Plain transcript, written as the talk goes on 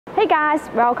Hey guys,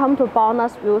 welcome to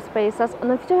BONOSS Wheel Spaces on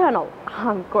the channel.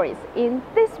 I'm Grace. In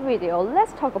this video,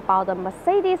 let's talk about the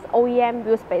Mercedes OEM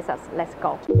wheel spaces. Let's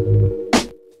go.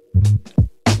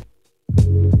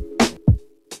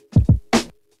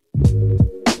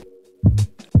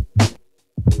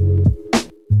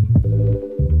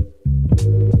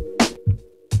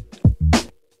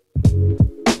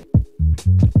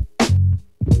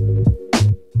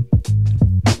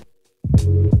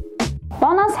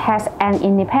 BONOSS has an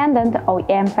independent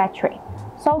OEM factory,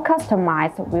 so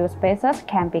customized wheel spaces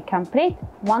can be complete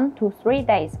 1 to 3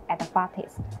 days at the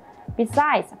farthest.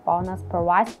 Besides, BONOSS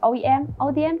provides OEM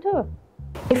ODM too.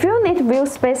 If you need wheel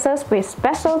spaces with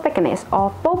special thickness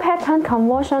or bow pattern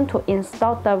conversion to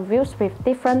install the wheels with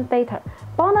different data,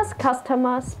 BONOSS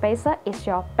customer spacer is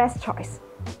your best choice.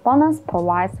 BONOSS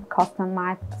provides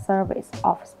customized service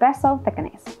of special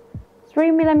thickness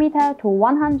 3mm to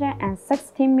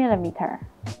 116mm.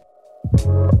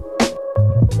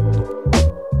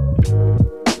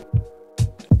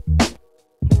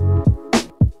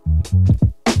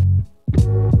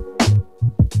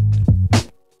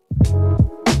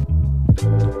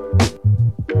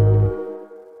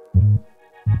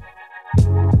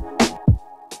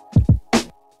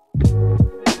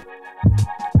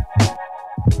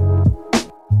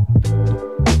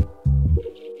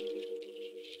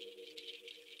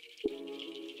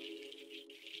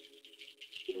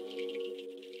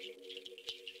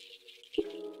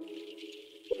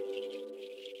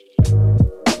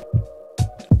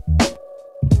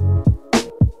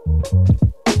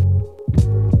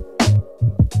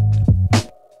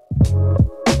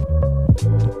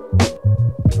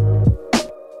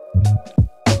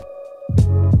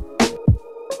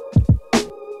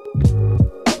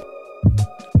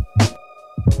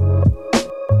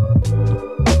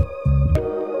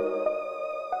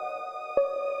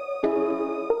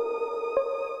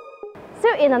 See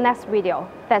you in the next video.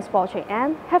 Thanks for watching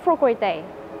and have a great day.